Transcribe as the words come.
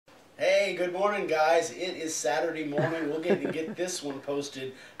Hey, good morning, guys. It is Saturday morning. We'll get this one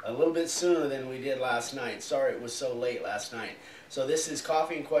posted a little bit sooner than we did last night. Sorry it was so late last night. So this is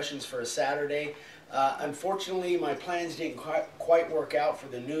Coffee and Questions for a Saturday. Unfortunately, my plans didn't quite work out for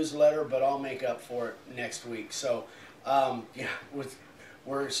the newsletter, but I'll make up for it next week. So, yeah,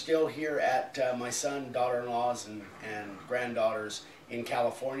 we're still here at my son, daughter-in-laws, and granddaughters in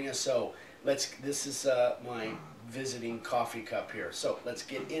California. So this is my visiting coffee cup here. So let's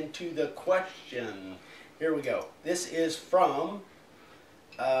get into the question. Here we go. This is from,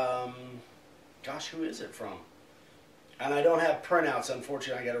 gosh, who is it from? And I don't have printouts,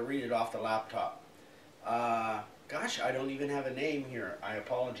 unfortunately. I got to read it off the laptop. Gosh, I don't even have a name here. I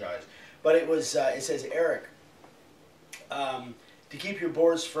apologize. But it was, it says, Eric, to keep your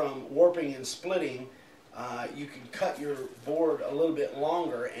boards from warping and splitting, you can cut your board a little bit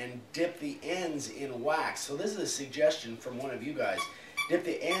longer and dip the ends in wax. So this is a suggestion from one of you guys. Dip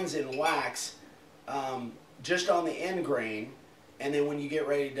the ends in wax just on the end grain, and then when you get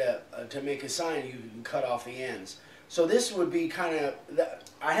ready to make a sign, you can cut off the ends. So this would be kind of,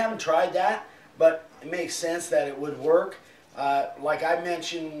 I haven't tried that, but it makes sense that it would work. Like I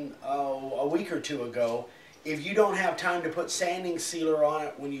mentioned a week or two ago, if you don't have time to put sanding sealer on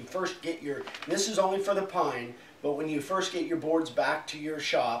it when you first get your, this is only for the pine, but when you first get your boards back to your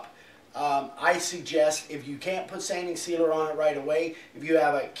shop, I suggest if you can't put sanding sealer on it right away, if you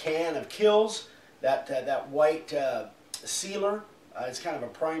have a can of Kilz, that white sealer, it's kind of a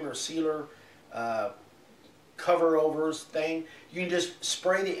primer sealer cover overs thing, you can just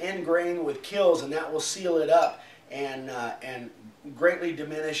spray the end grain with Kilz and that will seal it up and greatly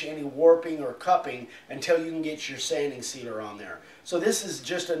diminish any warping or cupping until you can get your sanding sealer on there. So this is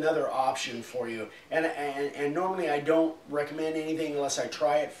just another option for you. And normally I don't recommend anything unless I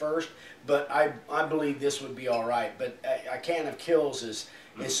try it first, but I believe this would be all right. But a can of Kilz is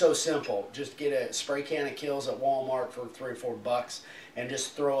so simple. Just get a spray can of Kilz at Walmart for $3 or $4 and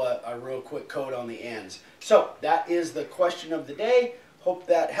just throw a real quick coat on the ends. So that is the question of the day. Hope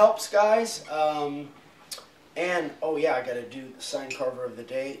that helps, guys. And, oh yeah, I got to do the sign carver of the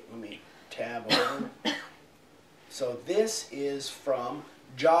day. Let me tab over. So this is from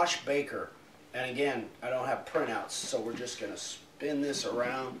Josh Baker. And again, I don't have printouts, so we're just going to spin this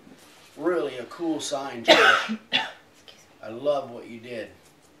around. Really a cool sign, Josh. I love what you did.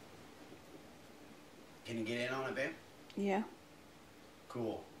 Can you get in on it, babe? Yeah.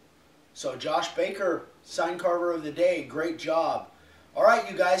 Cool. So Josh Baker, sign carver of the day. Great job. All right,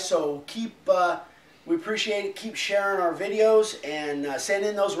 you guys, so keep... we appreciate it. Keep sharing our videos and send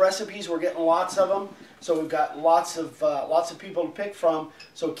in those recipes. We're getting lots of them, so we've got lots of people to pick from.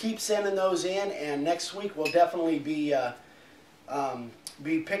 So keep sending those in, and next week we'll definitely be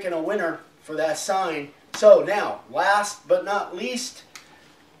picking a winner for that sign. So now, last but not least,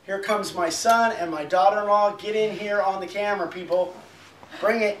 here comes my son and my daughter-in-law. Get in here on the camera, people.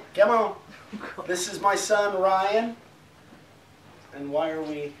 Bring it. Come on. This is my son Ryan. And why are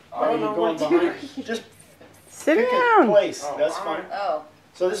you going behind? Just sit pick down. a place. Oh, that's fine. Oh.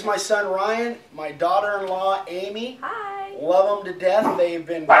 So this is my son Ryan, my daughter-in-law Amy. Hi. Love them to death. They've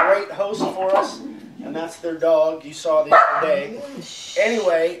been great hosts for us, and that's their dog. You saw the other day.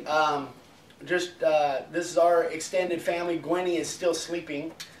 Anyway, this is our extended family. Gwenny is still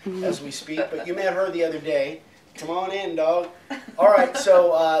sleeping as we speak, but you met her the other day. Come on in, dog. All right,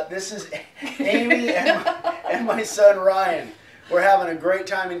 so this is Amy and my son Ryan. We're having a great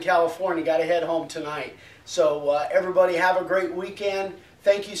time in California. Got to head home tonight. So everybody have a great weekend.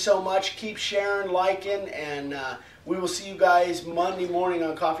 Thank you so much. Keep sharing, liking, and we will see you guys Monday morning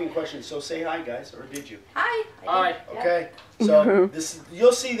on Coffee and Questions. So say hi, guys, or did you? Hi. Hi. Okay. So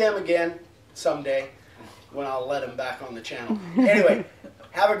you'll see them again someday when I'll let them back on the channel. Anyway,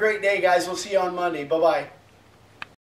 have a great day, guys. We'll see you on Monday. Bye-bye.